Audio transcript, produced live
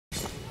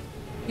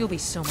You'll be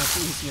so much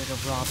easier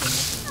to rob than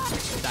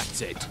this.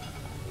 That's it.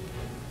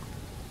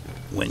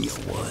 When you're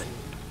what?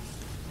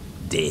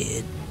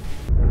 Dead?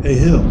 Hey,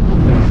 Hill.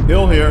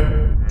 Hill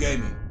here.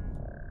 Gaming.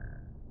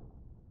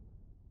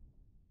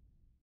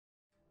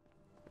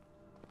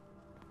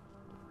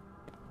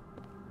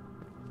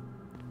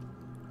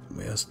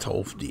 Where's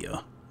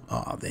Tolfdir?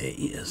 Ah, there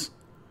he is.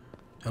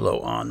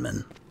 Hello,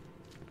 Onman.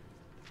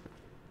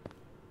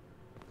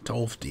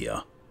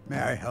 Tolfdir. May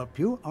I help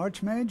you,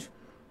 Archmage?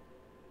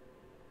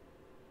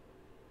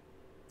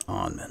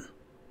 Onman.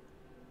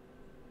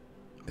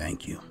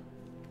 Thank you.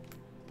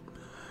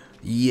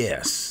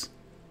 Yes.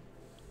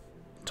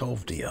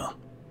 Tolfdir,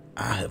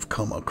 I have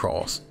come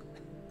across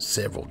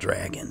several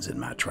dragons in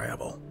my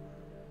travel.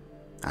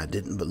 I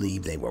didn't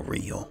believe they were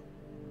real,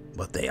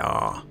 but they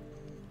are,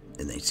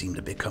 and they seem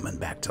to be coming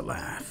back to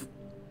life.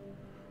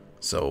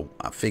 So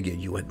I figured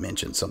you had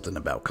mentioned something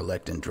about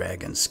collecting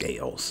dragon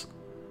scales.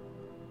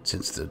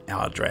 Since there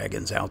are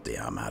dragons out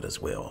there, I might as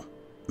well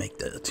make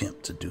the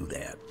attempt to do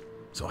that.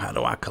 So how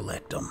do I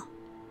collect them?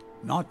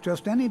 Not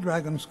just any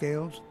dragon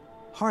scales,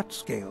 heart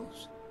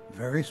scales.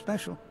 Very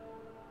special.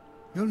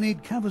 You'll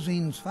need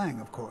Kahvozein's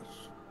Fang, of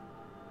course.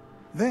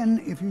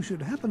 Then, if you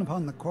should happen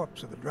upon the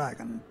corpse of a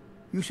dragon,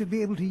 you should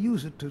be able to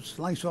use it to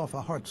slice off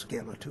a heart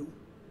scale or two.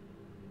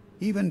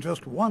 Even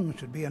just one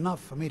should be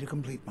enough for me to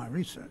complete my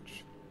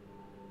research.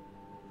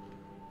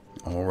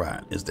 All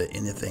right. Is there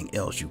anything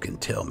else you can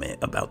tell me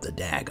about the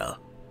dagger?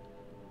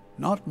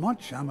 Not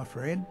much, I'm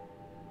afraid.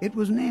 It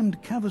was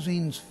named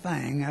Kahvozein's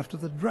Fang after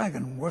the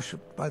dragon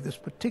worshipped by this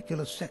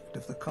particular sect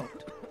of the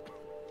cult.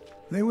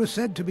 They were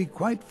said to be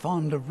quite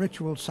fond of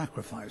ritual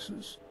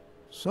sacrifices.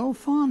 So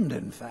fond,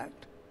 in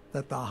fact,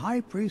 that the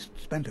high priest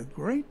spent a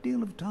great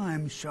deal of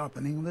time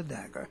sharpening the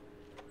dagger.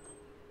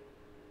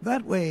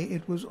 That way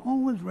it was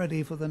always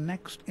ready for the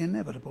next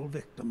inevitable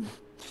victim.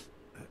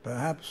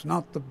 Perhaps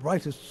not the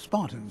brightest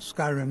spot in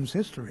Skyrim's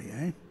history,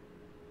 eh?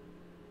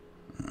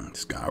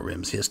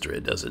 Skyrim's history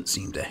doesn't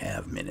seem to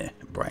have many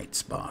bright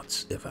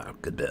spots, if I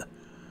could be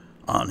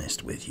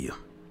honest with you.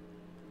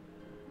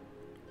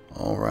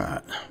 All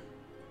right.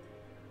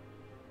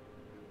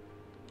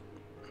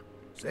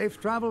 Safe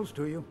travels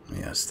to you.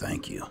 Yes,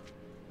 thank you.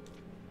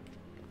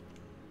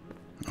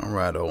 All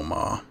right,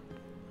 Omar.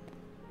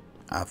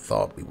 I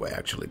thought we were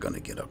actually going to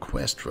get a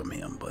quest from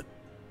him, but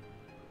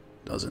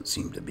doesn't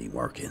seem to be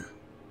working.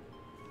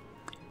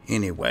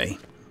 Anyway,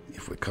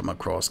 if we come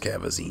across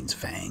Kahvozein's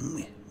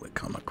Fang, we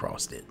come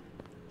across it.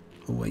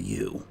 Who are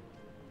you?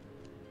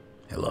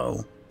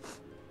 Hello?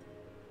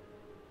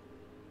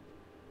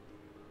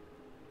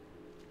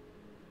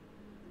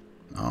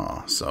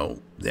 Oh,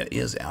 so there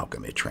is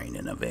alchemy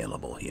training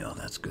available here.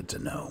 That's good to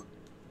know.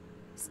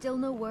 Still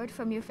no word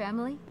from your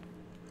family?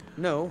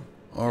 No.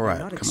 All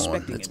right, come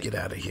on, let's get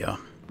out of here.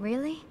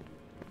 Really?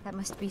 That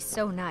must be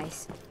so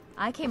nice.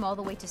 I came all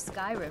the way to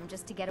Skyrim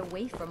just to get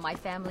away from my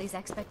family's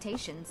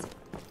expectations.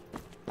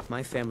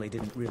 My family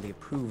didn't really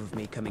approve of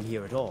me coming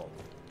here at all.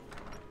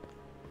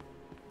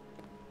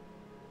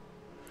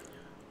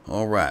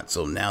 All right,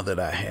 so now that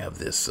I have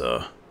this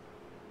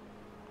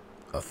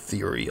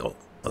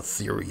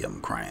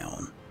Ethereum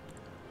crown,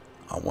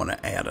 I want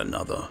to add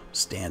another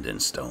standing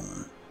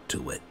stone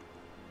to it.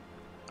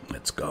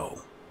 Let's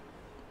go.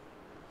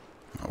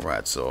 All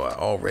right, so I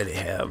already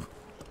have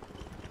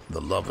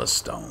the Lover's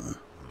Stone.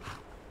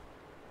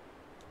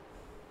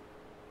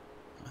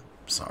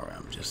 Sorry,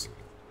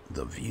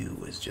 the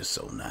view is just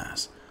so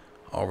nice.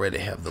 I already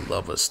have the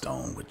Lover's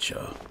Stone, which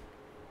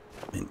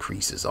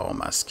increases all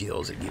my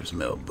skills. It gives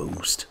me a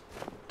boost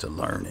to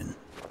learning.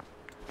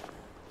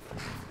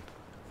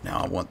 Now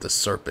I want the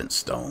Serpent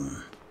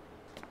Stone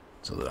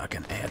so that I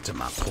can add to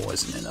my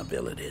poisoning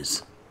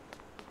abilities.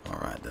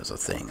 Alright, there's a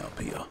thing up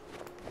here.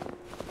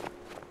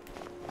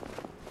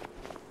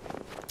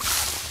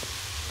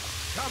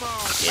 Come on,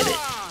 Get it.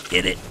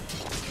 Get it.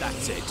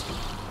 That's it.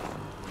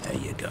 There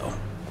you go.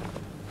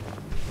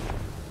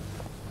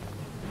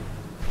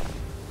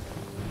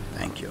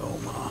 Thank you,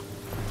 Omar.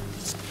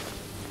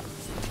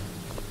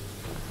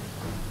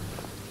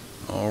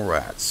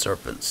 Alright,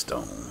 Serpent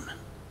Stone.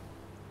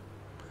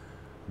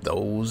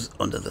 Those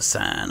under the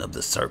sign of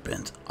the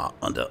serpent are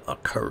under a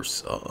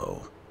curse,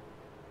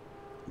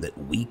 that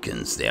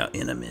weakens their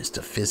enemies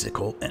to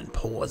physical and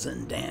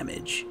poison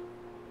damage.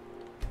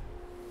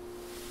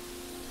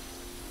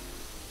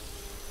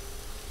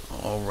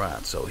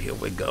 Alright, so here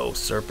we go.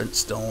 Serpent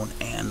Stone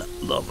and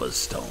Lover's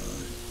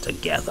Stone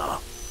together.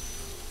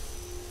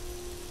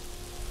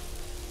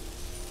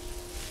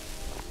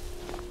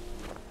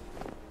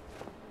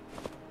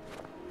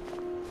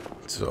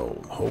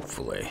 So,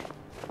 hopefully,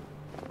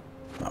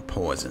 my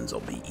poisons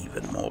will be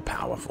even more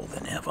powerful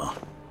than ever.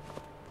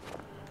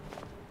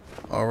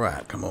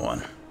 Alright, come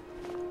on.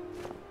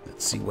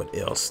 Let's see what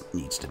else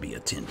needs to be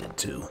attended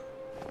to.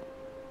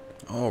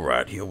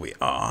 Alright, here we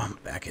are,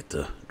 back at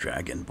the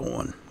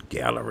Dragonborn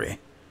Gallery.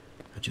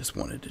 I just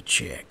wanted to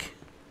check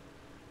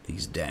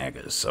these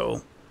daggers.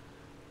 So,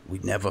 we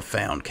never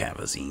found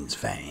Kahvozein's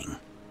Fang.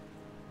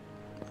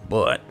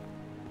 But,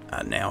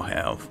 I now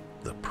have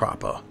the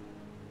proper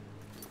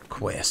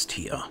quest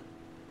here.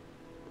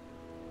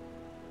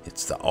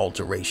 It's the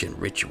Alteration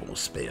ritual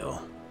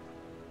spell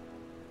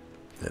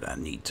that I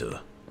need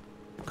to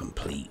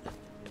complete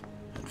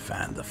and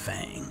find the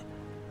Fang.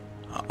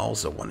 I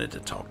also wanted to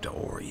talk to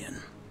Orion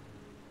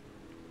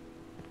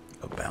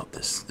about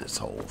this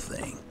whole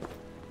thing,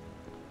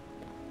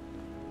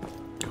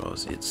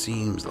 because it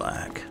seems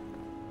like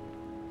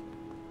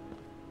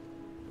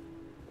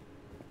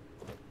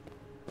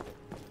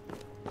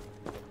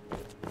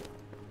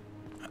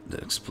the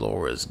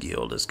Explorers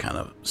Guild is kind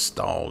of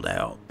stalled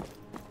out.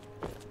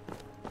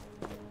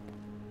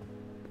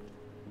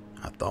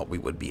 I thought we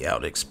would be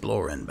out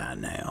exploring by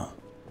now.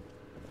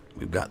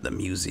 We've got the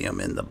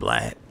museum in the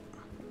black.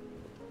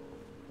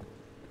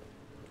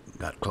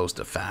 Got close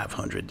to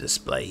 500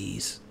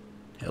 displays.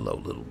 Hello,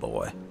 little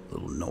boy.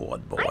 Little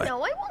Nord boy. I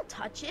know, I won't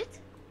touch it.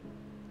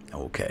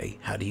 Okay,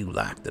 how do you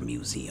like the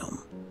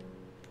museum?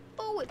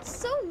 Oh, it's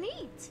so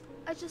neat.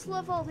 I just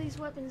love all these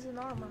weapons and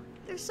armor.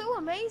 They're so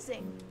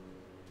amazing.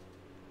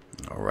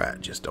 Alright,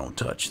 just don't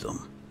touch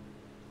them.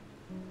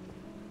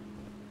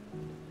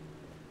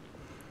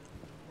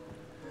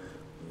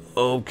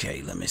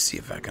 Okay, let me see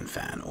if I can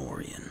find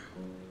Orion.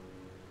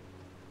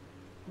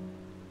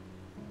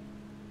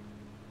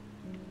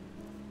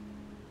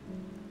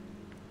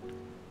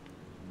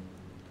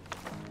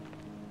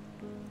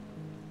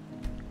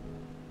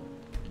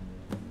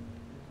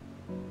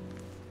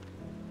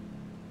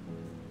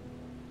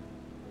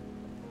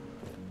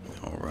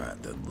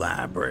 Alright, the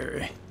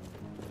library.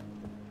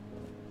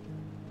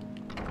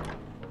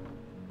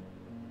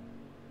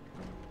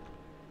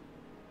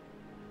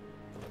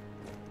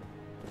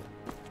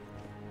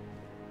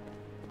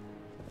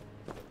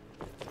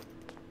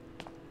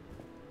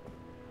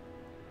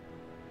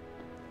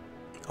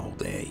 Oh,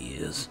 there he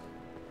is.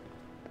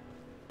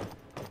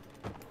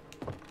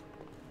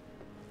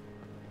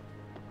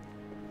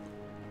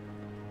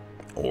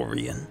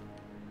 Orion.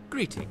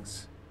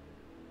 Greetings.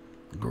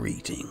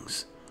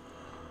 Greetings.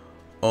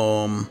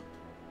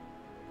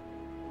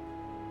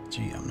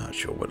 Gee, I'm not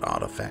sure what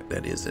artifact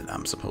that is that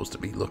I'm supposed to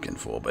be looking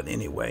for, but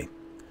anyway,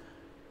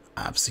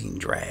 I've seen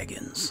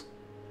dragons.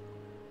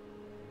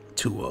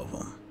 2 of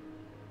them.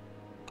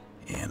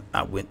 And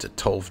I went to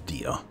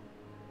Tovdir,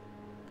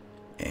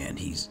 and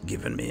he's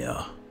given me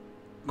a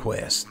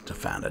quest to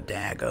find a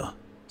dagger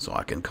so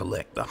I can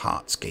collect the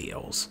heart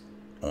scales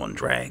on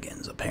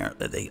dragons.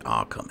 Apparently they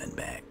are coming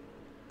back.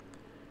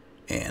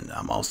 And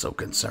I'm also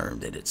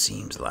concerned that it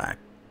seems like,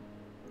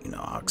 you know,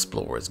 our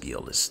Explorers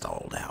Guild is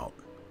stalled out.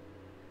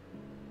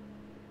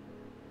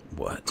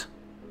 What?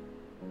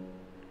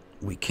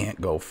 We can't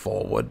go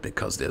forward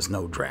because there's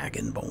no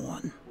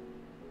dragonborn?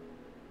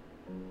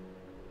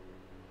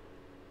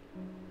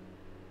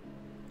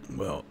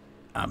 Well,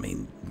 I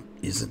mean,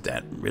 isn't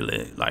that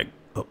really like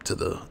up to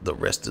the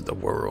rest of the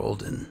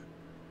world and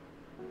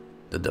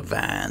the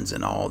divines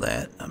and all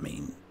that? I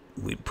mean,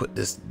 we put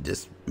this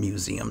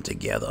museum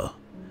together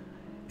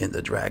in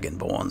the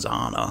dragonborn's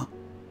honor.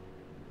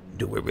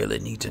 Do we really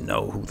need to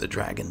know who the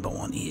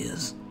dragonborn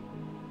is?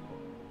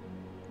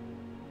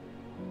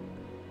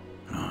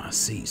 I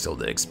see. So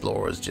the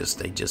explorers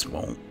just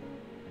won't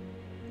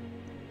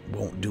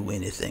do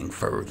anything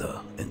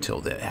further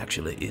until there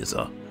actually is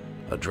a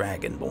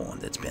dragonborn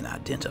that's been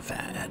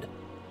identified.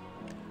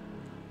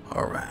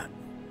 All right,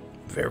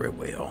 very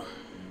well.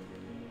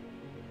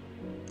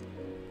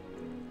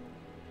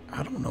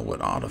 I don't know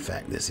what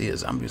artifact this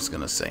is. I'm just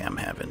gonna say I'm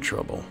having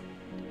trouble.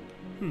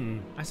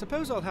 I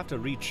suppose I'll have to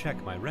recheck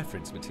my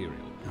reference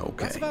material.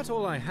 Okay. That's about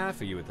all I have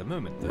for you at the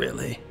moment, though.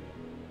 Really?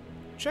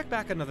 Check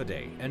back another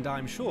day, and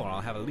I'm sure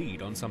I'll have a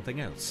lead on something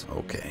else.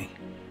 Okay.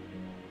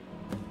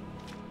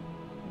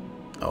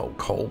 Oh,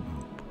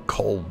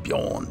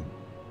 Kolbjorn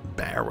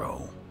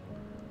Barrow.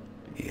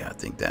 Yeah, I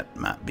think that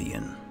might be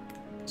in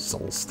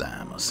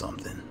Solstheim or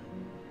something,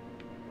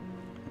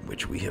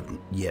 which we have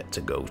yet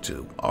to go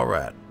to. All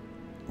right,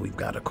 we've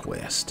got a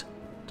quest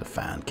to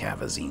find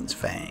Kahvozein's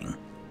Fang.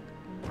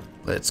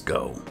 Let's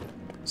go.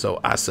 So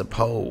I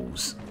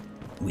suppose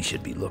we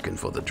should be looking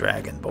for the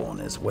Dragonborn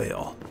as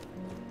well.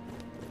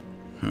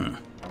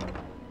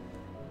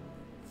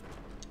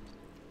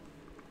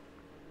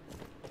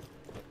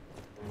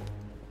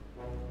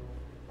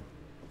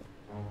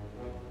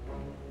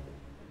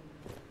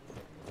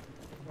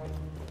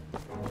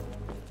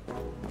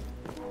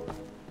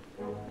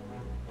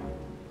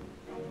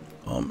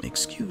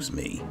 Excuse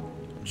me,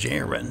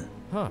 Jaren.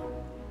 Huh.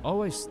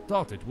 Always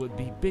thought it would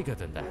be bigger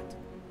than that.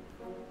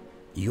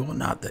 You're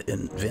not the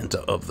inventor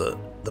of the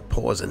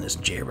poisonous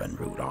Jaren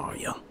root, are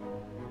you?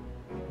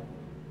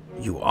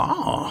 You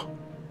are?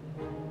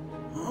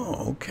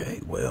 Oh,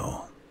 okay.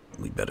 Well,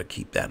 we better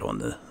keep that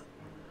on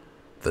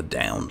the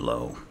down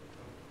low.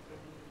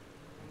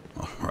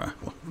 All right.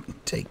 Well,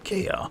 take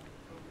care. A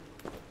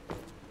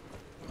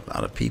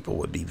lot of people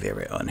would be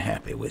very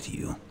unhappy with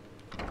you.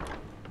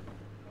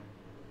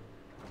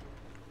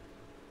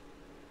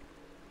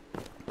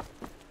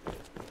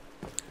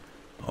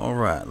 All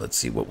right, let's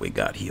see what we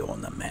got here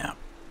on the map.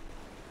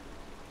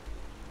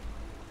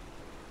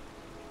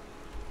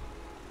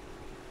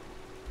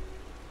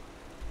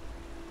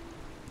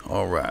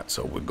 Alright,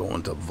 so we're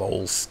going to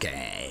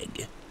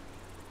Volskag.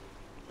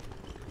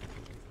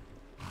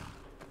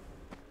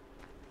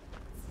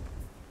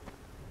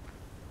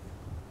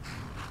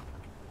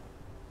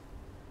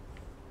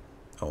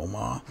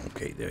 Omar,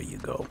 okay, there you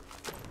go.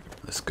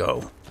 Let's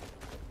go.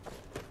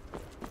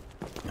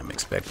 I'm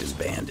expecting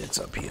bandits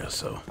up here,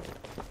 so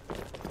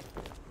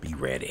be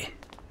ready.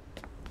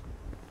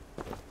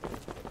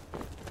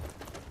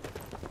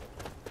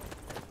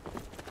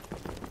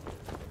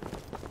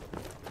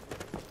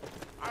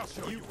 I'll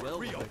show you a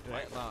real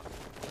thing.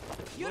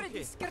 You're a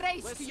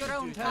disgrace to your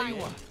own Tell you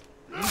kind. what,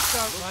 you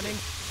start running,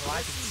 or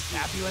I can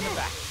stab you in the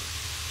back.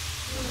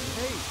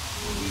 Hey,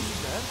 easy,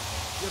 man.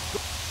 You're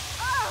good.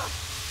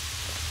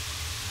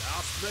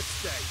 Last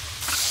mistake.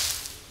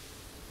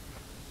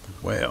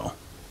 Well,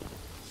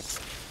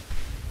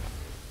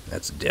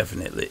 that's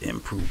definitely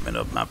improvement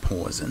of my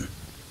poison.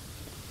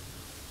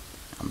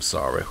 I'm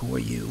sorry, who are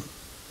you?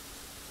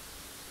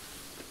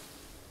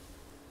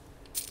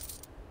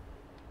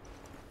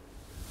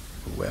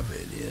 Whoever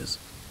it is.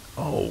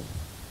 Oh,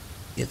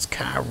 it's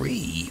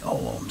Kyrie.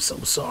 Oh, I'm so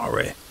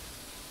sorry.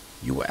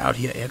 You were out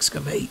here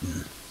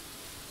excavating.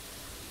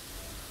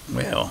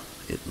 Well,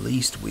 at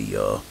least we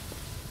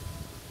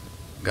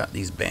got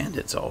these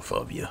bandits off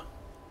of you.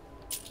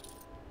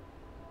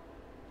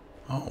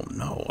 Oh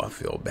no, I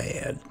feel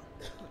bad.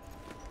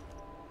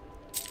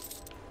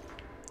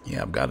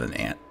 Yeah, I've got an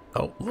ant.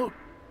 Oh, look,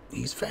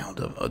 he's found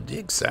a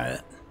dig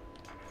site.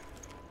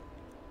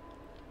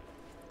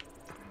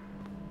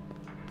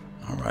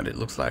 Alright, it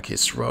looks like he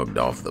shrugged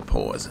off the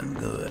poison.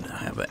 Good, I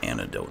have an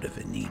antidote if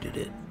it needed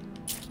it.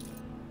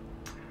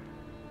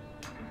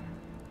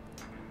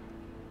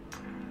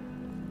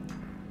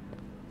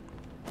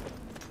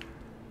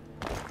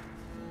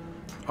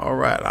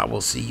 Alright, I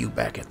will see you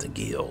back at the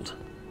guild.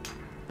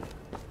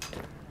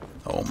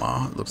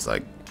 Omar, looks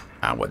like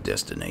our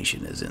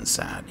destination is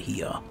inside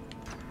here.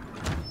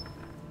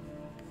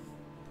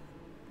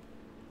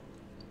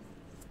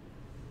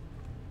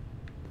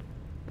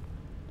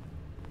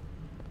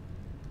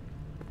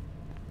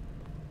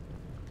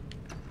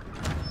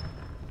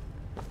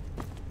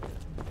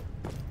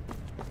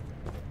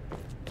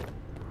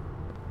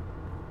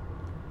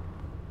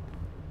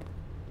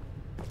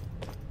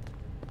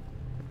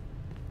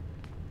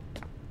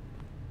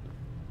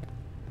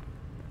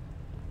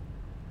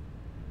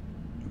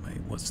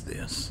 What's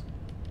this?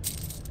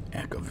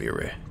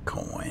 Akaviri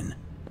coin.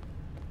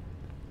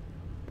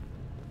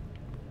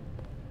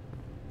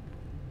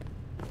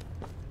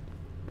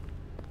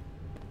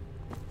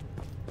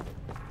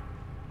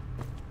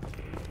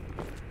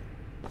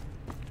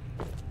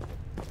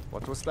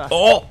 What was that?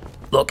 Oh,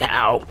 look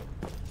out!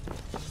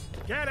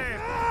 Get him!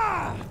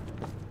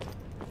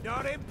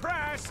 Not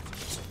impressed!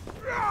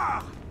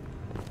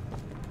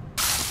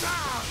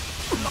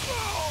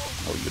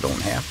 Oh, you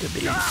don't have to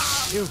be.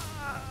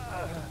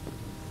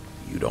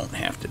 You don't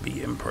have to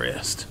be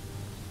impressed.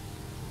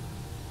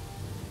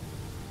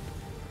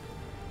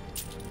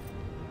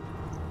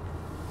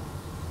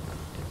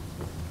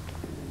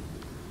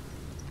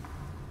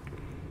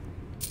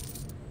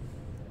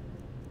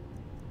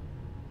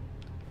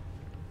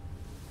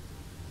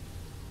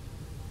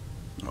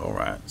 All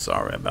right,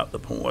 sorry about the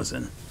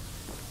poison.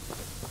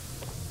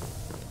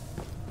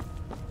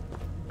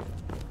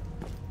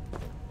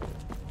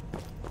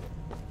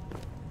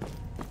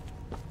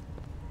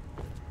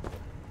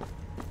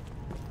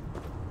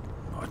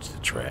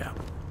 Trap.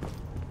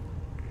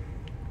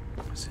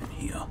 What's in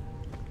here?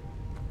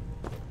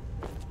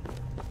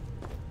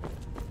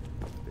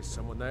 There's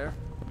someone there?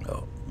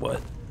 Oh, what?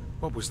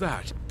 What was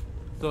that?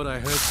 Thought I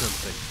heard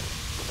something.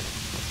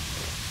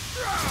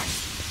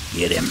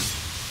 Get him.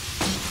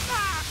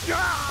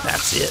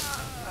 That's it.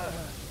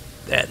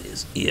 That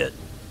is it.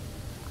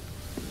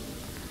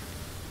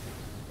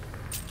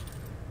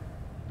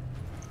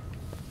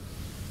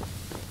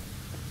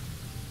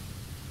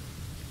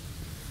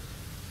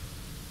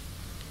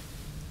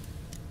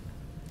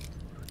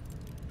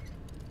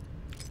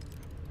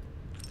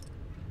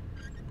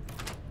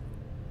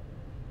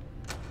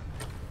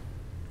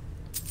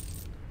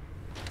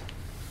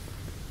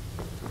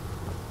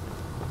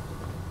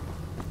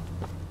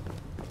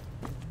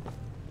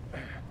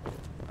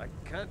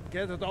 Can't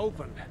get it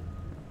open.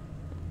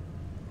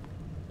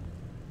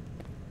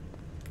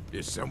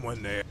 There's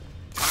someone there.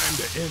 Time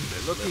to end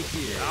this. Looky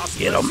here.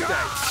 Get him.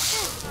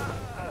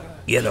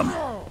 Get him.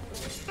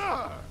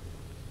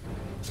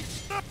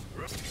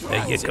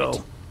 There you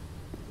go.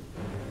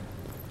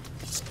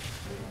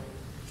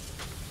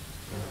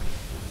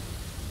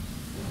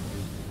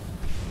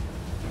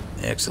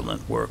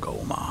 Excellent work,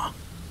 Omar.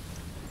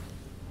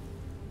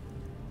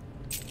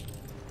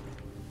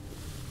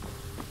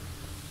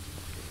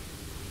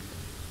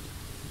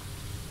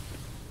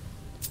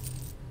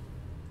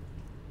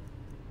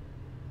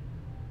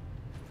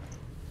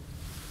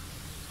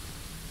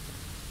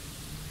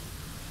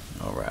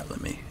 Alright,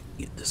 let me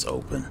get this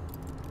open.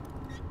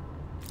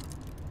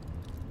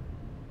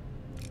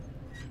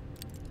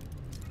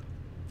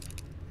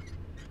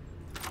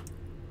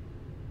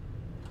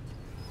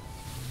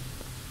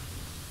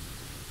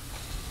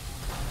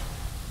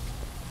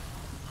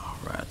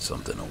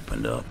 something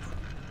opened up.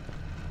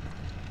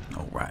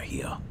 Oh, right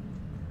here.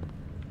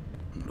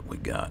 What do we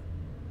got?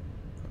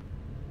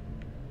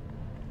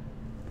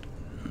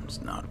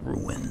 It's not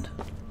ruined.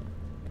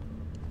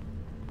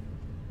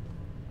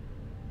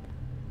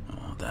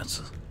 Oh,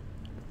 that's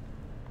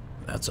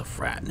a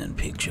frightening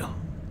picture.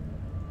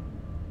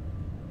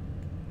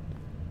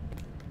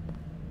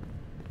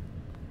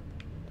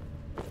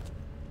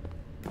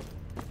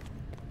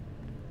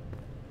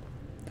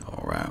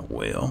 All right,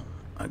 well,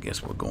 I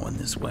guess we're going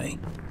this way.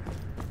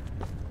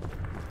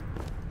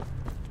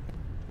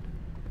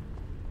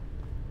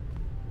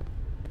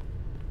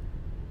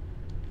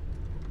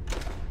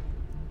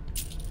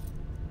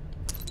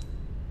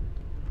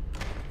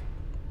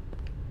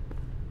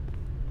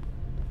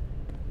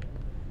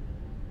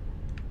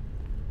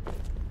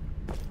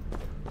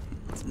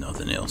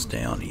 Nothing else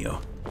down here.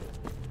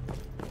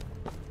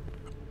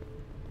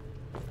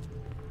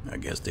 I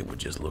guess they were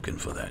just looking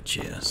for that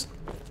chest.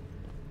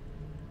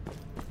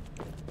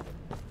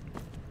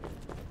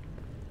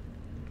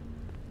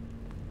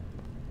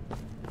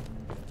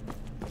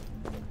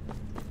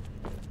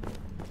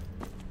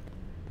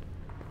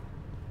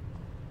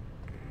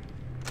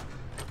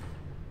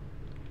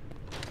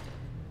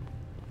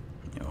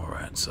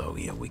 Alright, so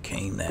yeah, we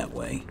came that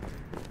way.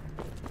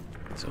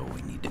 So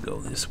we need to go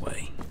this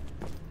way.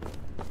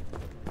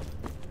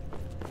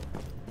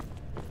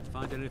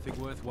 Find anything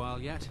worthwhile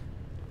yet?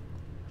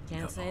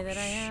 Can't say that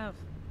I have.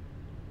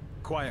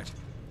 Quiet.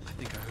 I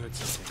think I heard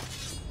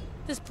something.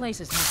 This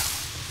place is not.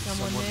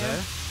 Someone there?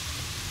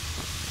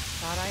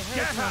 Thought I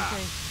heard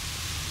something.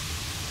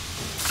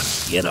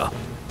 Get her.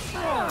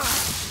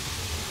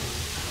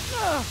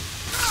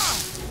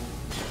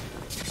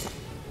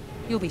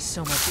 You'll be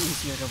so much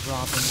easier to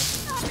rob than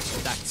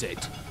this. That's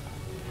it.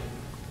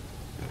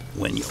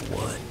 When you're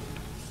what?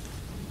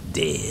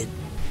 Dead.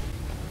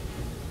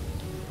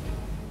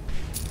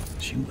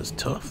 She was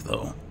tough,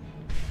 though.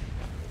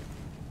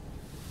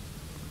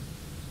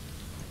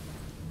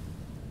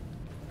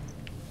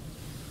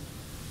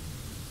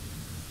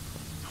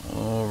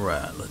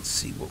 Alright, let's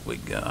see what we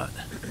got.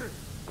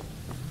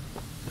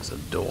 There's a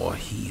door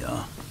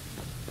here.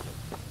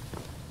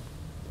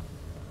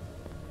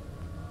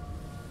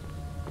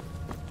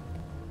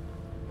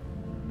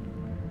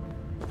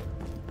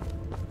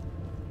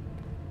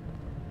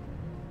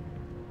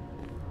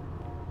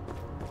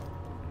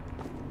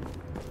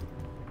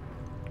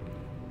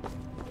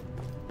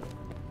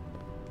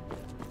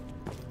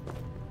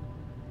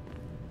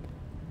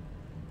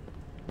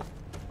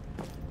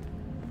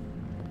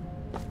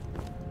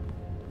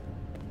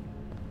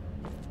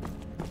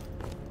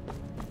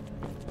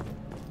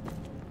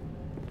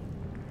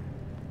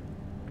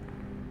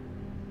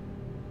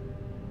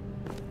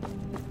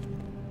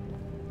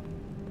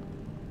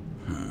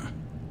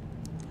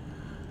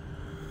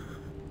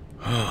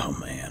 Oh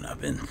man, I've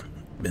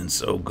been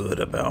so good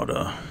about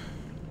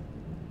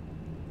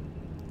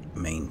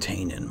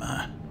maintaining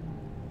my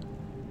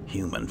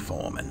human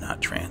form and not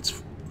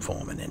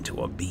transforming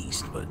into a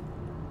beast, but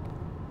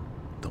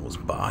those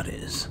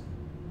bodies,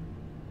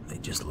 they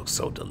just look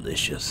so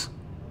delicious.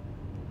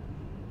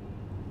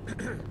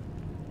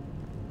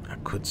 I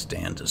could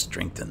stand to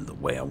strengthen the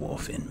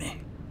werewolf in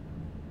me.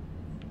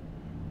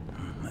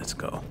 Let's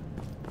go.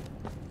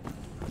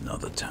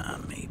 Another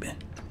time, maybe.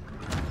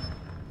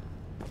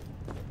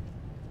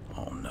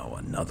 Oh no,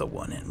 another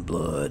one in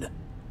blood.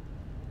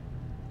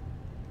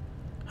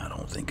 I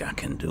don't think I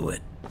can do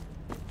it.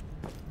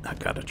 I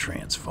gotta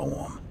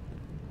transform.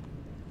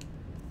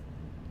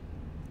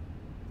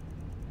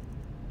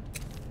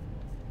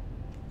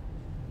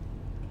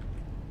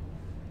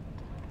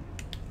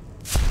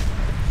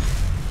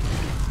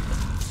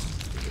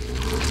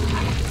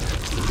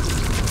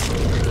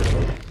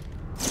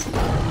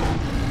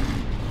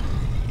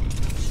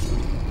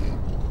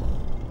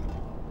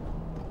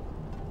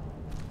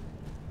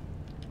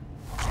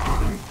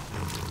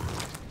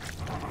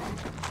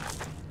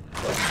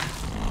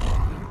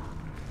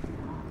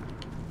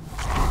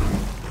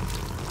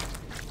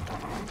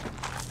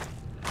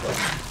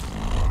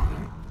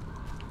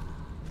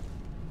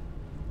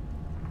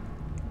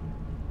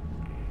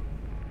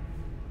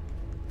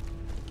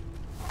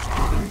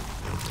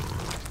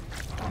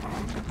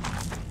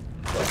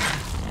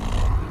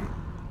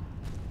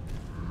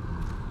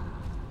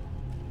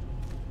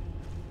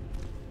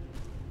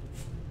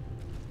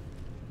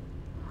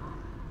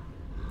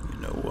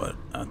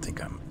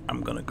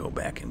 I'm gonna go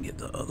back and get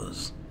the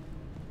others.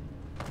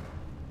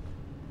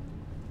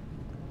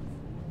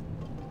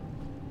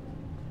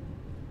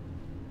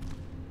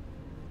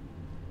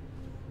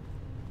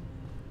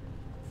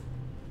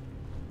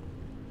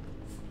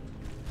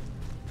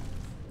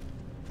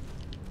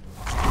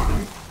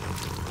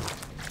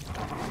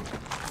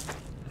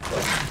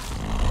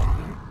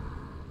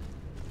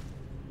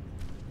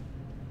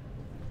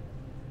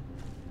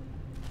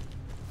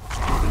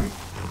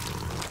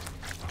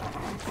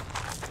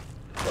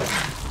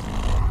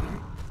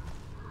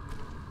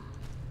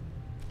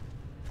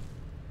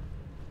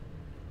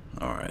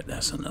 Alright,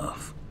 that's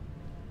enough.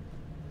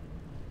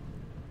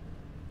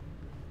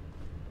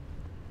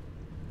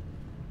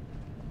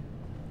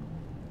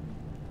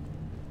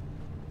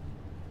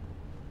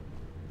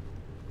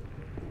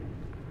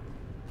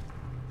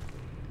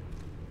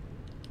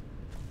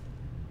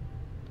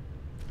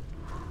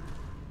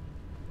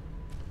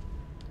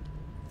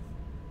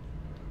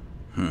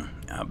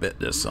 I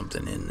bet there's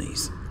something in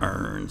these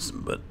urns,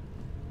 but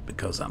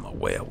because I'm a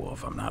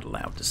werewolf, I'm not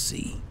allowed to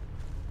see.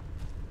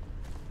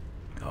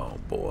 Oh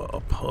boy,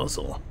 a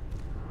puzzle.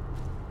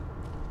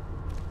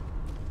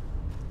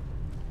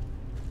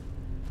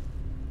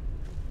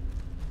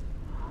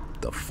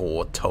 The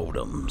 4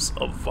 totems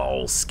of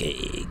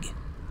Volskeg.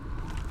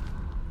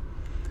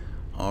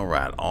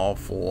 Alright, all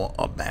 4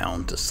 are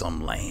bound to some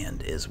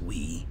land as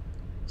we.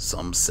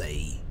 Some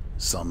say,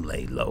 some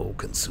lay low,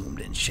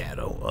 consumed in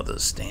shadow,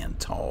 others stand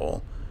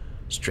tall,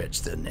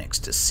 stretch their necks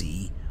to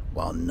see,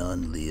 while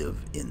none live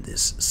in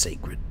this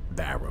sacred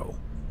barrow.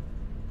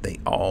 They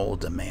all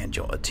demand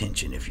your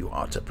attention if you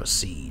are to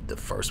proceed. The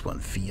first one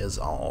fears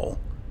all,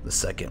 the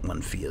second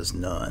one fears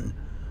none,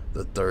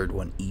 the third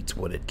one eats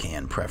what it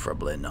can,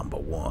 preferably number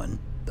 1.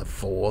 The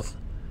fourth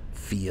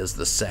fears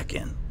the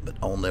second, but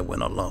only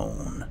when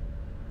alone.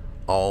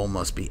 All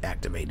must be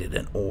activated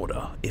in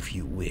order if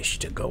you wish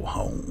to go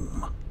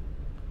home.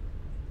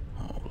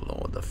 Oh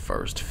Lord, the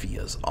first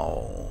fears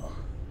all.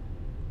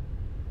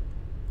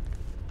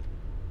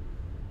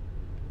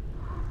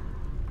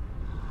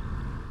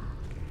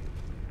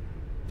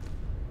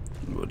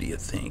 What do you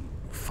think?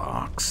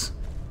 Fox?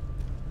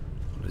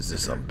 What is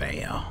this, a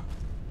bear?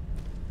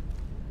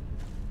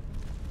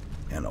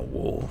 And a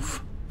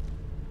wolf?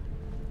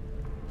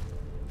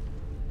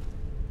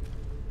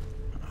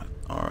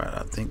 Alright,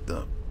 I think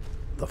the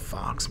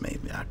fox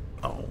maybe.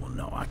 Oh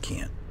no, I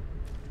can't.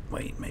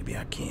 Wait, maybe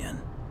I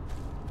can.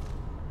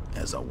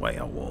 As a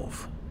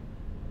werewolf.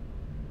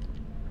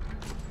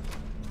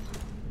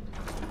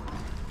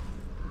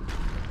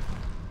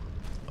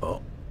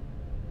 Oh,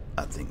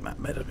 I think that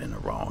might have been the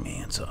wrong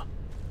answer.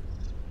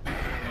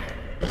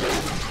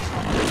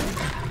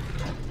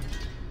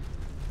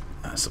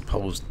 I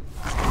suppose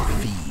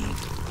feed.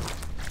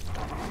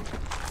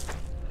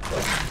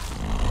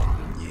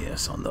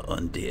 Yes, on the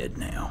undead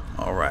now.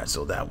 Alright,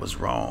 so that was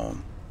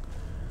wrong.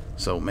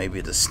 So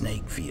maybe the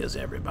snake fears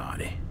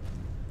everybody.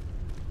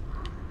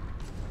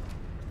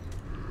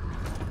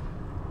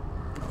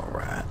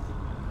 Alright.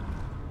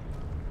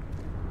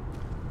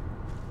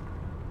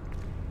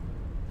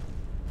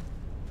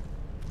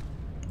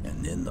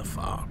 And then the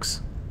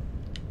fox.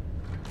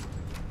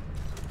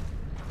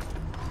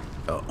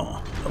 Nope.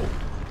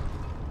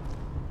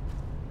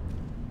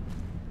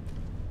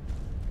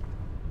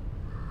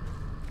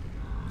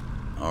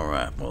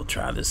 Alright, we'll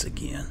try this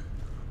again.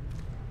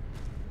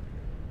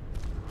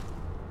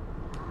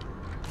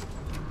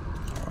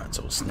 Alright,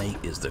 so snake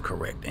is the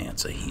correct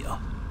answer here.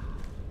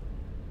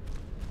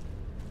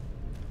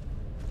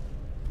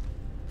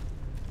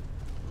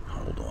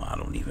 Hold on, I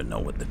don't even know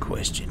what the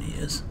question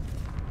is.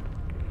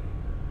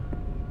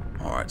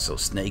 Alright, so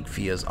snake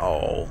fears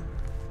all.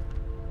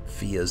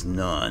 Fears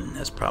none.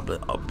 That's probably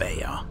a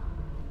bear.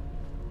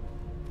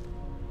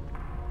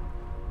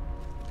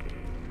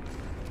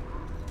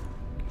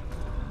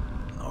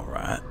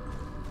 Alright.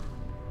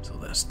 So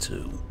that's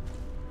 2.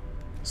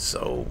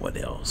 So what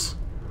else?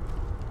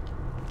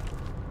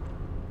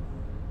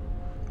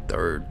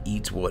 Third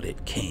eats what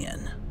it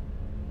can.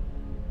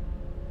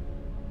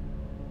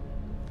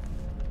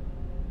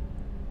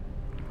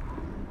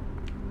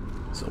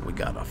 So we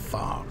got a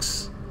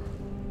fox.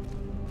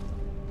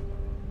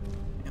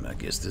 And I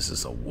guess this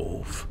is a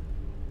wolf.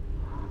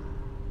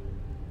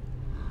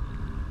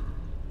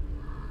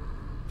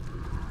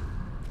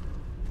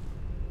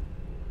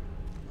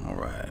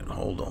 Alright,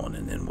 hold on,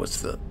 and then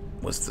what's the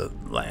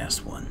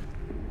last one?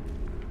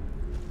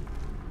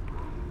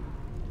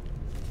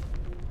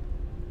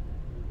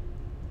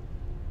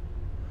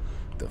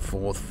 The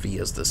fourth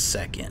fears the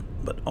second,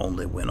 but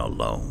only when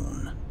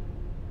alone.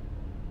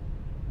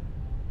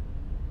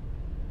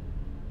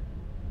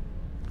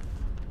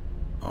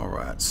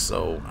 Alright,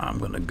 so I'm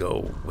gonna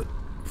go with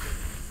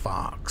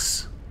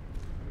fox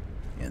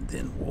and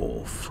then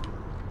wolf.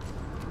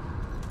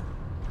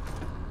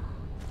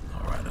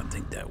 Alright, I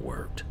think that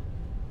worked.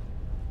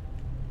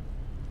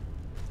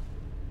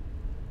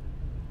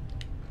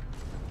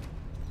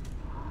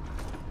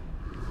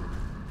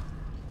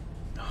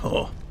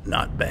 Oh,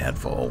 not bad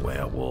for a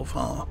werewolf,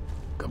 huh?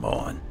 Come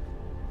on.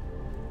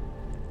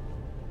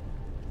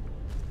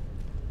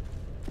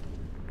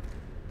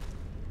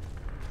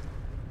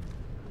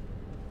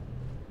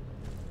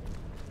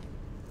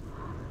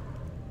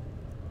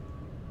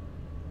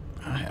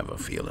 I have a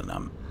feeling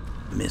I'm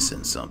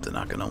missing something.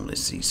 I can only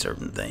see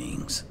certain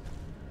things.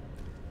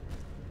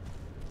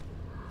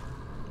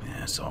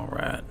 That's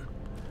alright.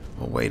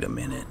 Well, wait a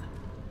minute.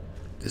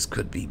 This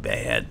could be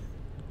bad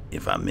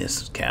if I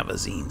miss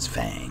Kahvozein's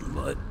Fang,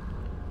 but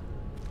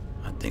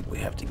I think we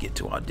have to get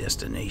to our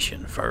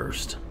destination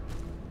first.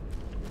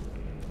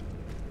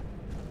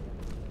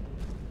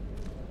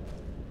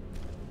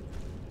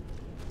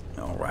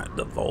 Alright,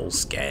 the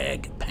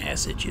Volskag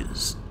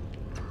passages.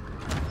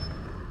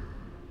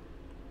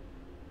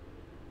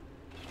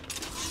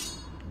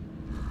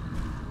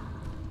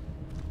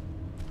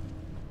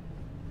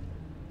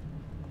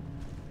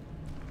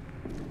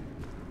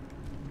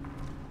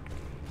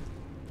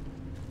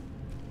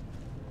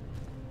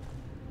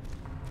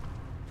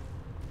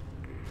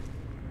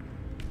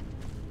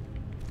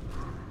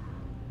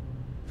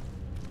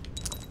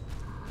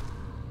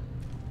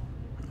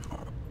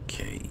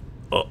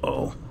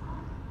 Uh-oh.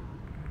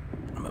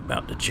 I'm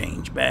about to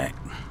change back.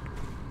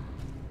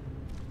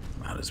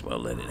 Might as well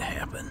let it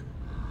happen.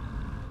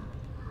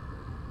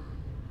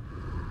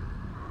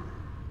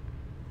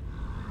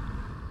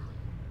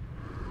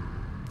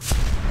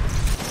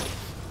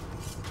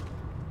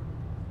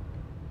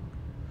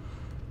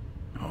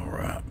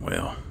 Alright,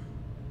 well.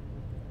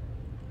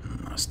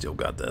 I still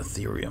got the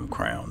Ethereum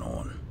crown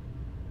on.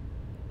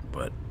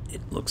 But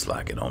it looks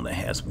like it only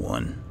has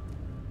one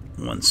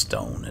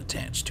stone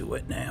attached to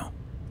it now.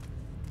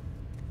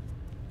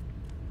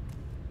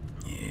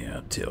 Yeah,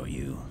 I tell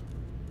you.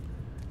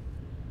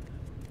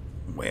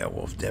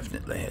 Werewolf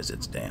definitely has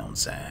its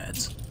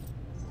downsides.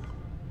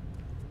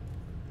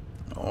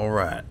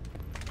 Alright.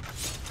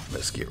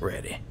 Let's get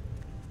ready.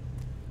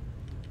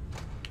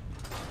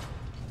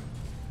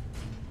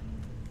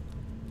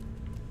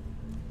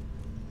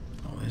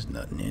 Oh, there's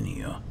nothing in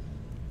here.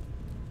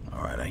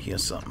 Alright, I hear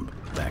something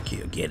back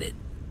here. Get it.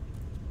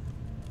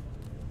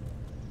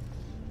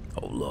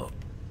 Oh, look.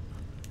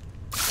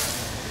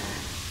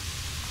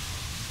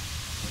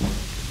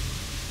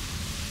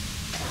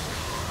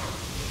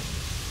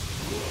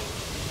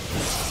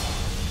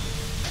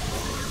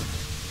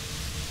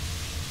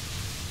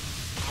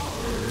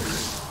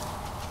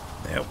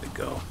 There we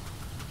go.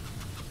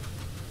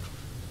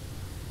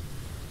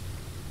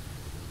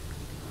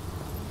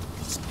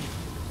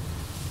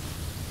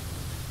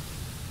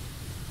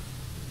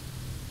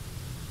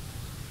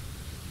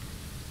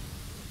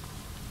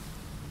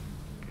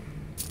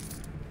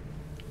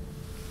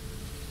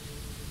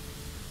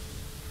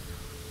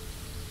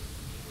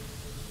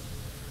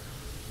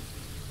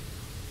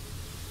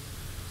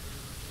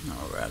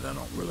 Alright, I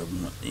don't really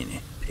want any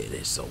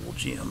petty soul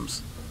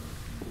gems.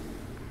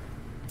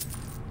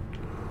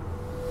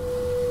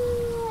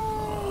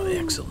 Oh,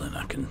 excellent.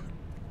 I can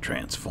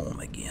transform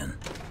again.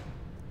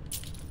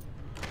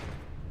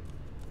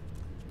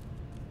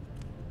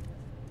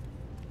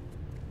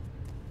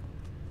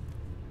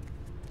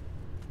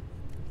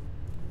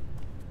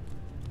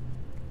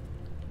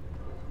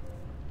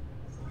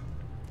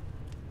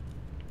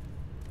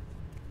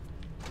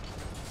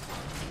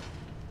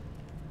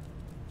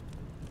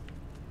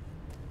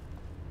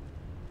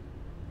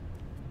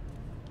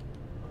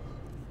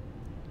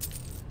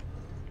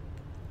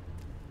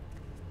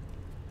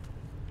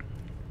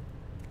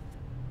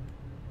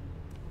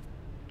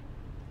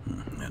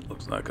 That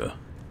looks like a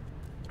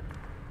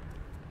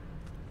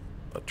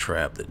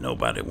trap that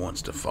nobody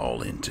wants to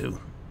fall into.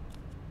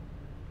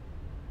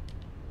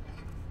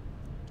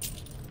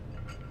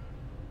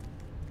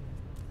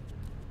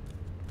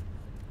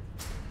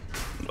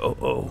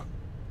 Uh-oh.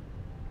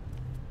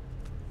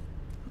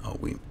 Oh,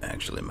 we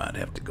actually might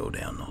have to go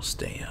down those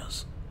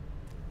stairs.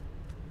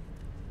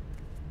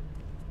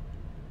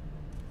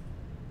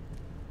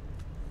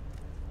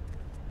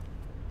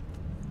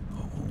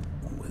 Oh,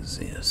 who is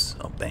this?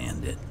 A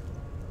bandit?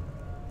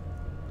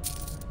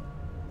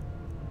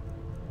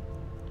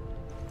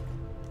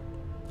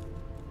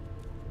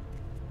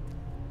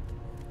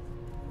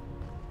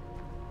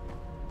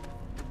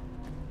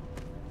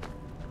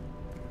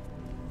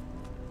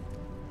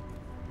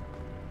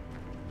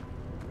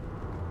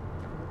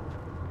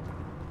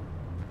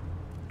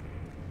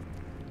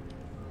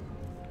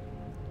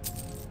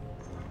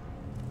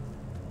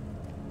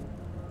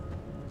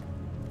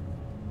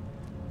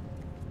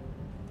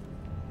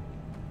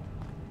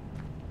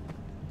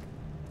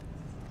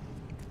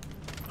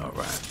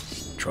 Alright,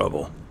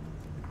 trouble.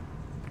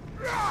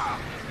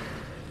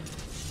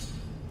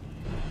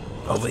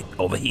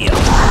 Over here.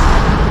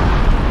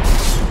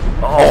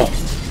 Oh!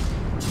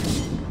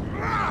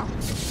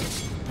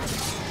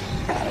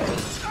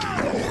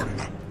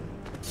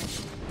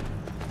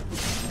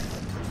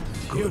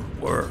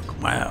 Good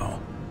work, wow.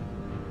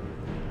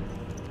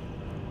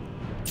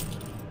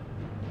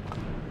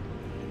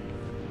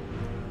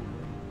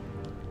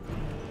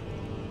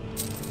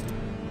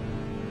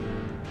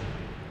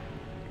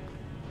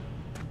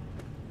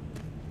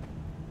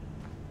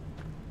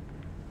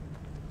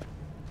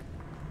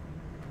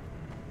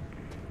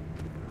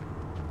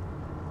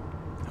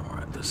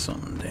 There's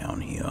something down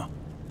here.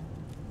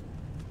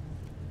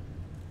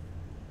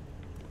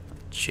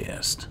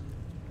 Chest.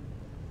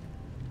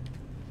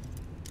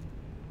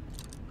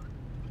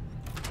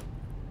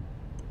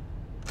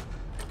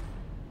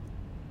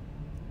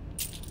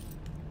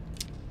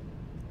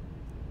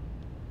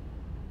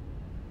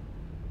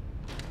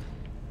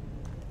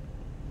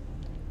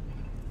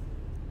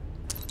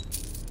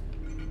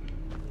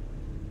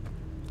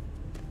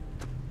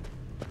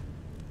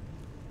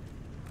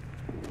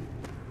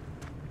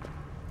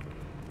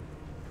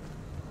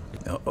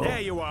 Uh-oh.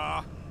 There you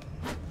are.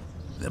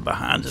 They're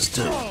behind us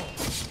too.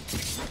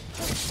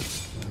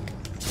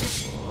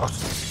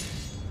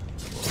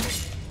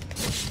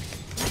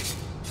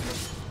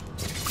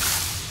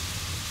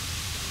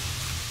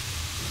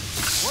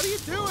 What are you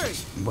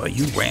doing? Well,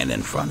 you ran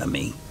in front of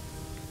me.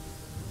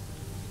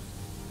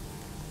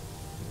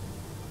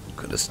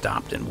 Could have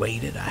stopped and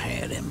waited. I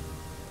had him.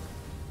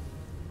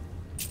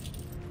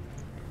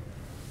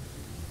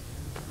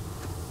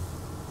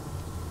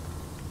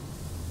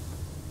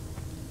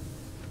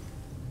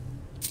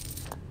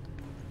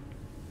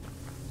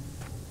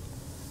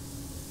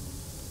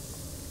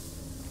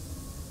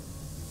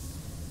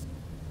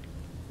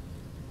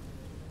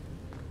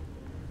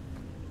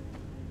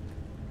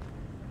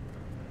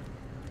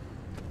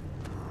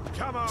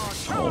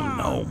 Oh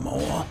no,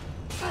 more.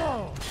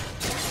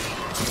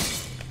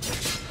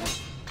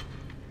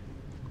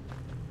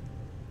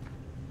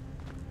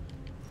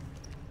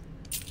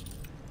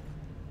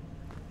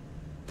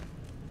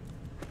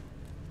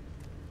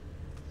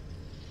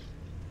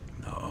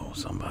 No,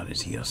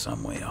 somebody's here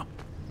somewhere.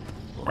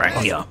 Right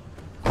here.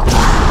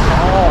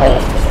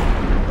 Oh.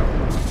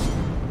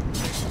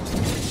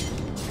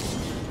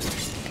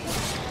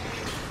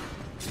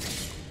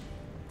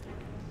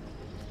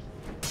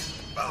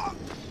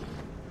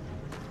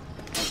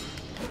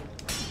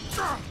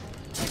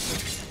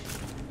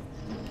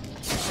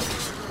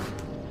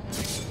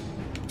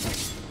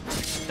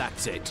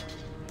 That's it.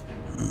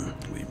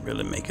 We're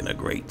really making a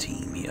great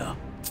team here.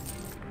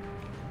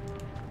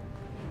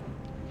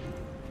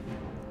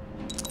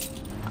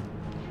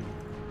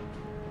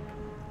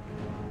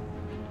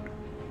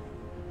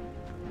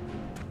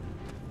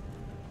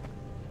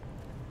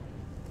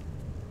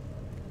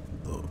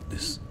 Look,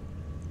 this.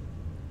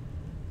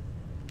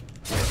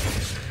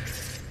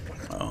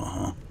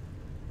 Uh-huh.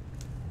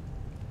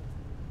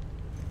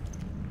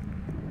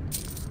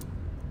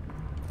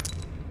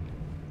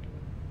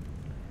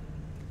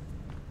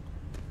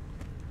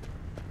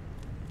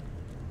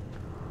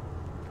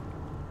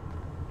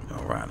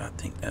 Alright, I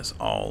think that's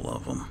all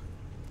of them.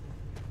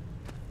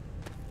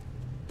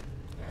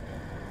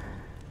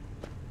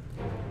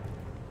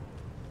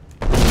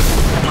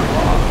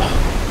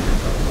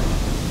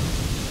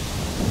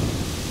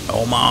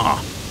 Oh my.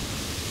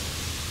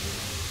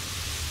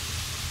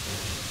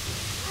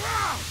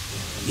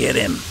 Get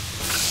him.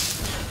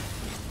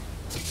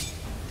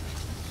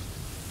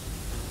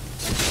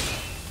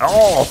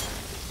 Oh.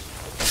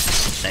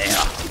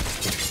 There.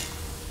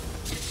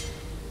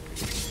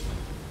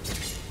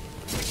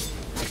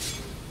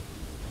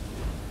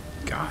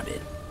 Got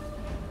it.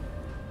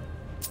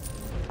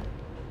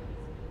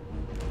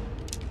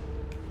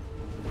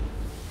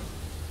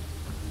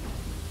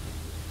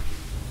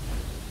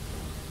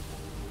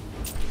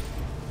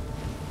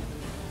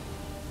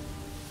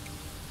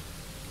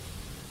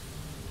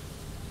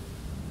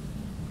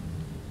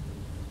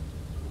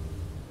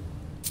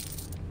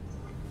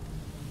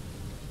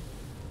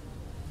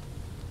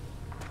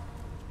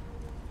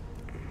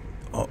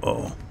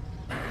 Uh-oh.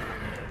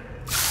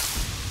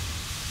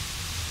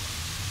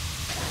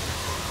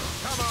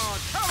 Come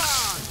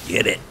on!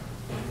 Get it.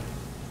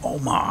 Oh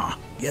my.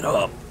 Get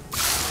up.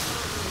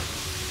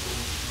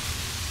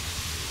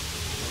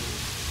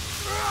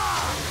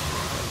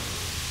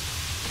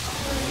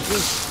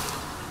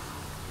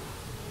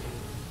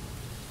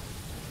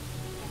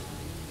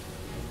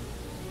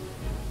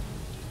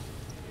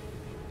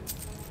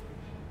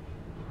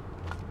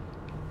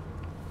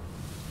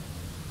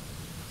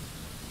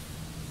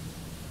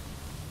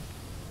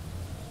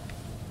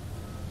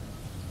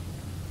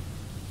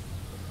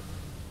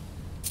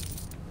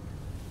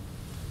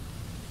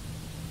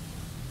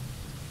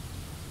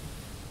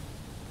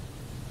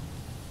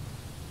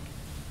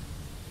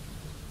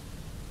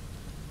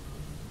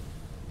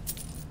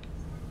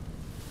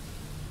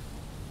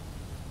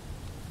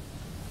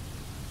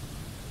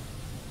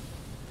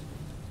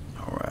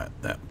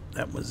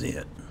 That was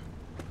it.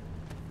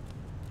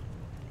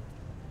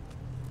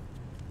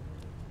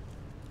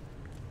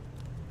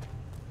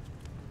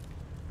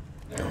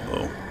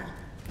 Uh-oh.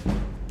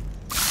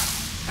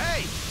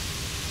 Hey!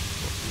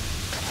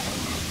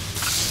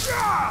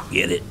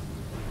 Get it.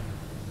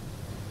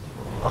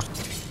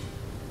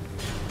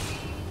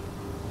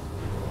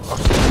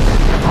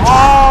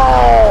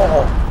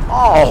 Oh!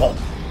 Oh!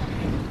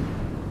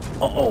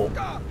 Uh-oh.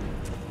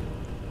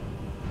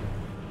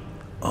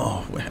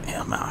 Oh, where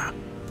am I?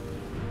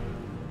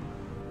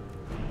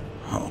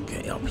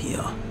 Okay, up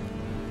here.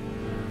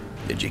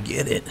 Did you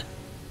get it?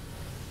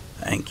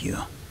 Thank you.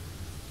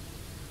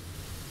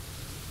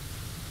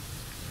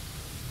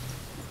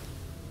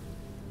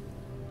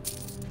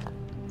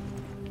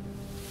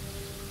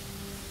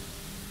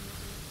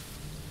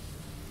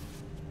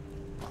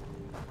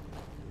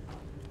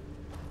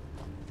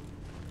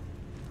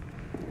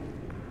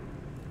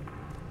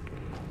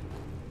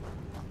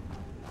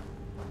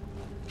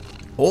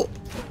 Oh.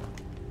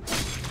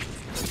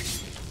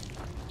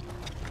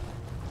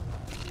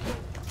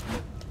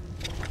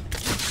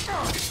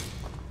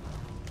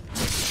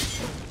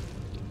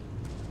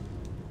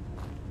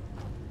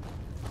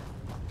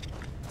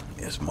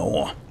 There's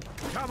more.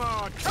 Come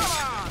on, come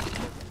on!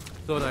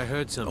 Thought I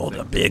heard something. Oh,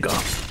 the bigger.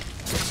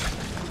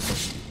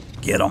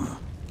 Get them.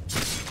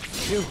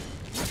 You.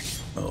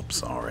 Oh,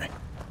 sorry.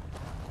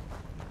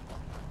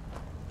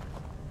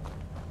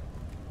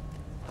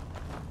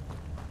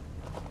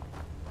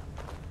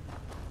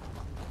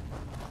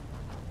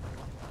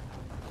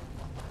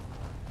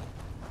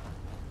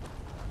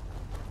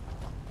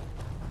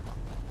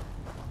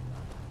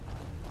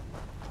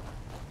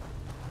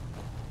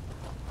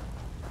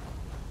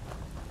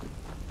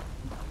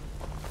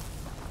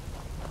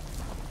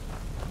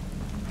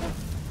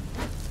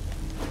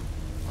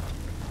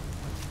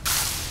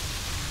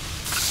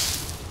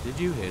 Did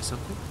you hear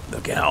something?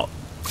 Look out.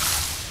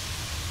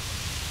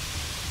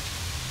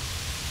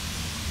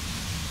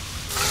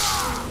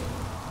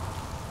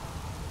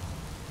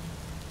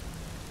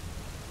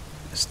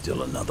 There's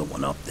still another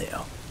one up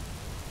there.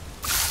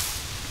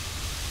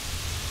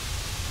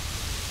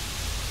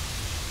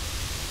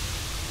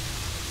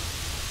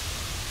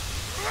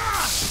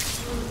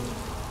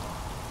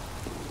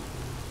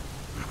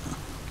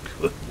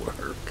 Good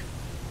work.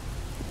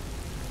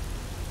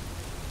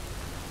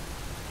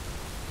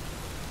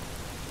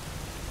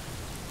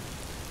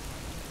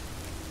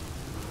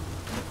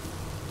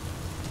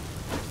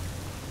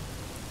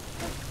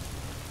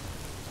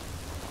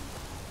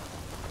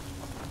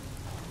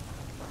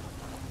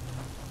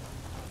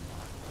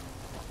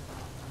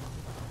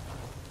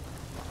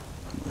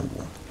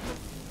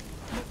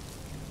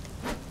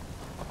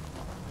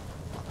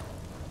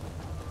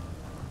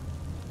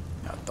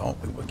 I thought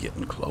we were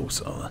getting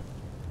closer.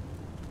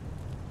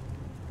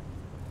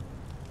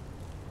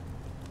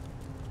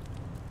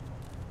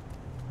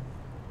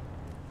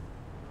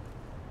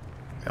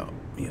 Oh,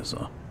 here's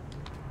a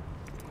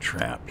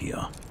trap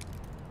here.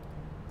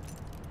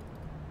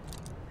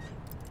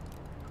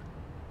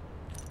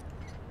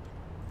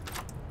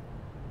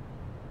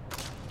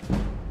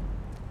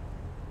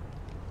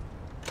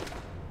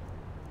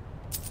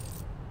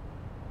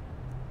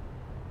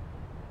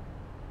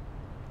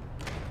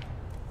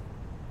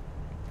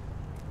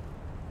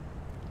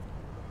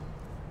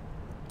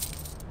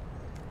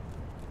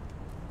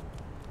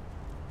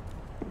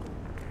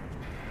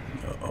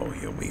 Uh-oh,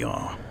 here we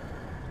are.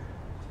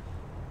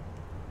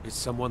 Is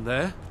someone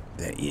there?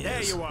 There is.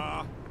 There you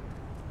are.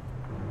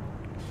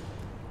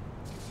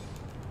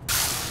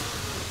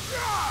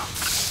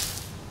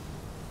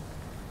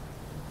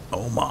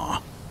 Oh my,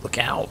 look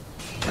out.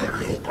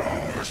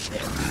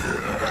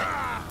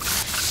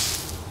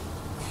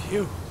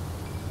 Phew.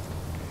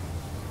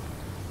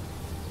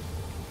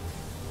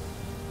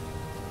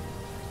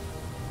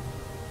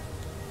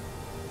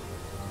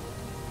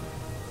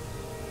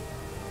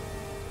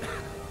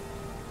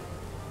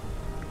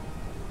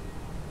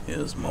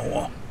 Here's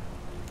more.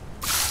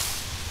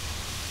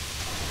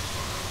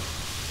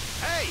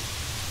 Hey!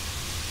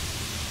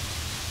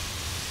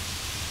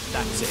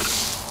 That's it.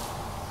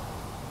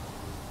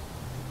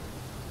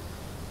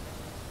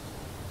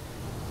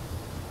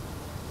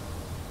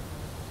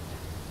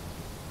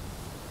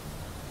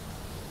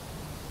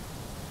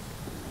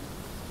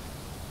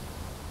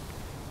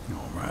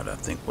 Alright, I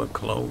think we're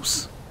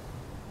close.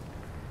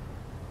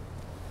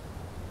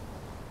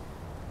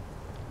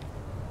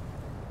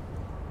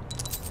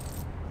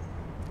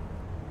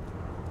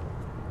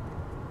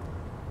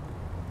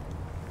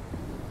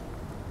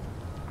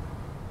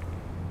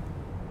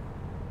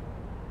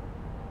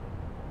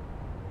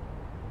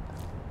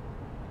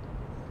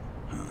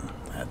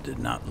 I did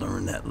not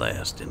learn that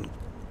last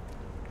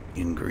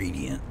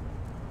ingredient.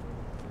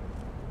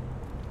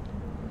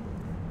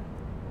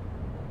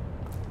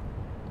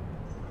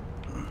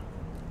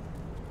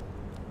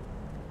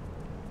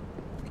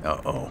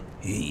 Uh-oh,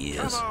 he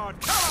is. Come on,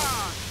 come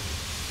on!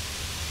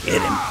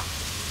 Hit him.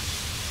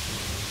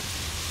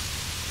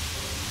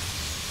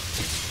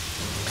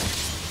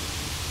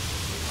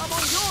 I'm on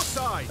your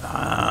side!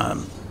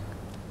 I'm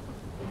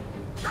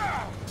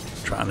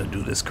trying to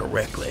do this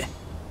correctly.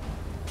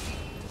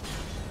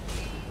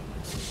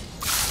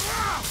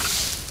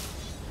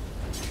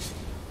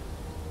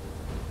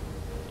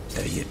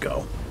 There you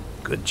go.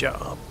 Good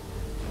job.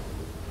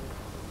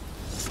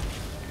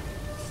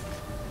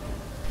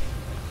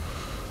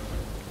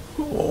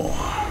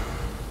 Oh.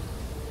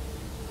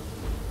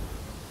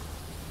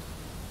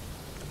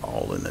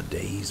 All in a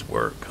day's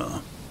work, huh?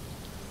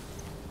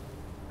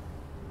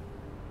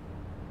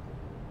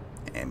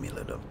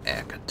 Amulet of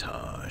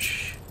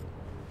Akatosh.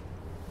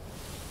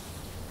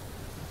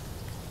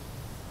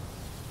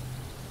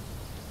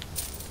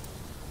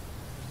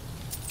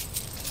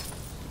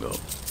 Well.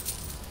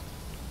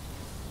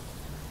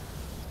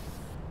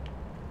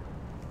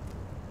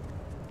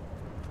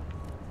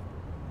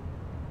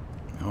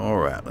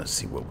 Alright, let's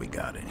see what we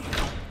got in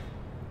here.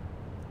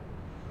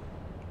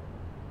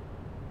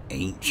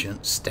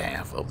 Ancient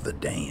Staff of the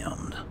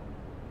Damned.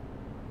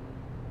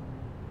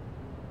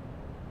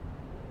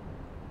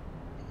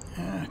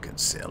 I could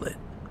sell it.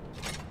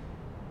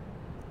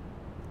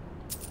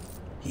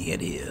 Here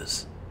it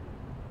is.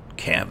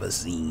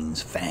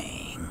 Kahvozein's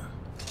Fang.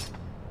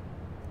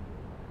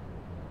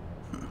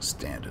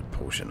 Standard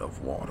potion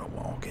of water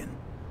walking.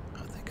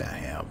 I think I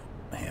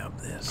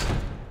have this.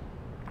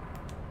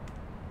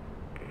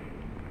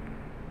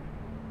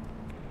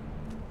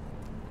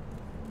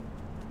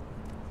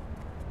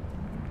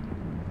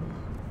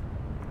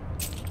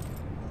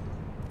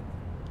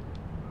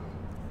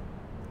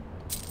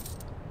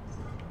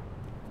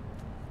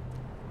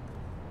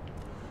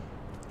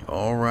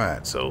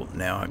 Alright, so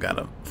now I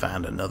gotta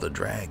find another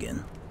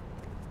dragon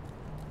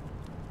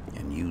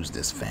and use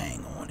this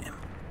Fang on him.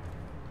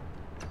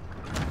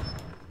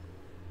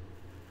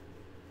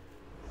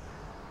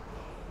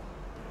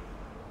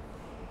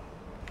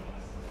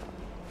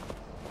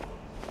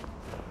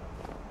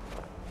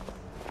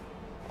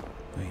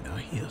 Wait,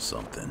 I hear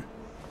something.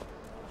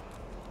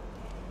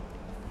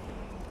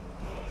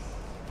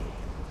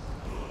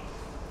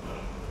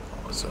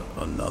 Oh, it's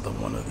another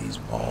one of these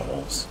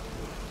walls.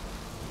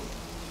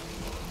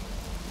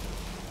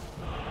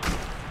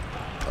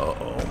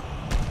 Uh-oh.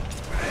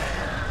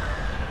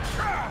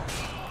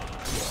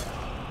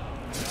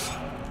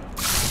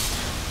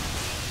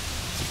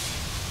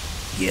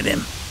 Get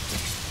him.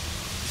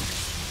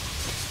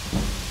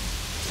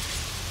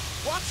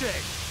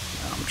 Watching.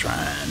 I'm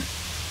trying.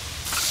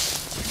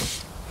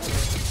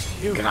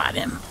 Got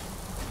him.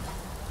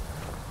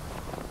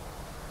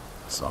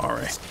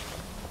 Sorry.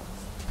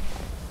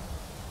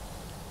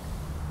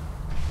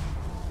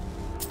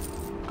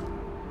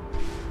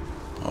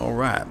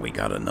 Alright, we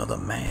got another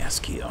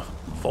mask here.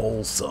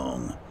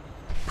 Volsung.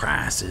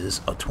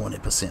 Prices are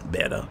 20%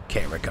 better.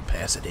 Carry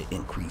capacity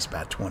increased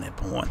by 20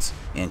 points.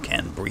 And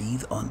can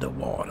breathe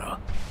underwater.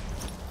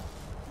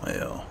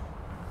 Well,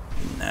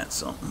 isn't that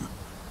something?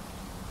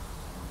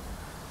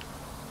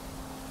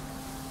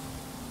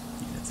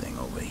 Anything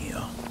over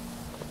here?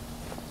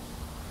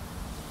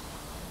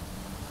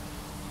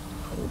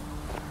 Oh.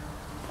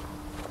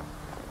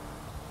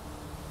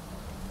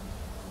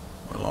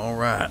 Well,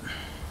 alright.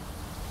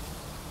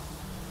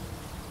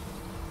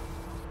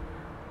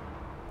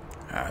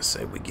 I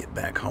say we get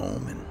back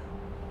home and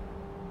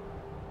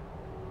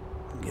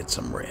get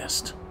some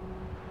rest.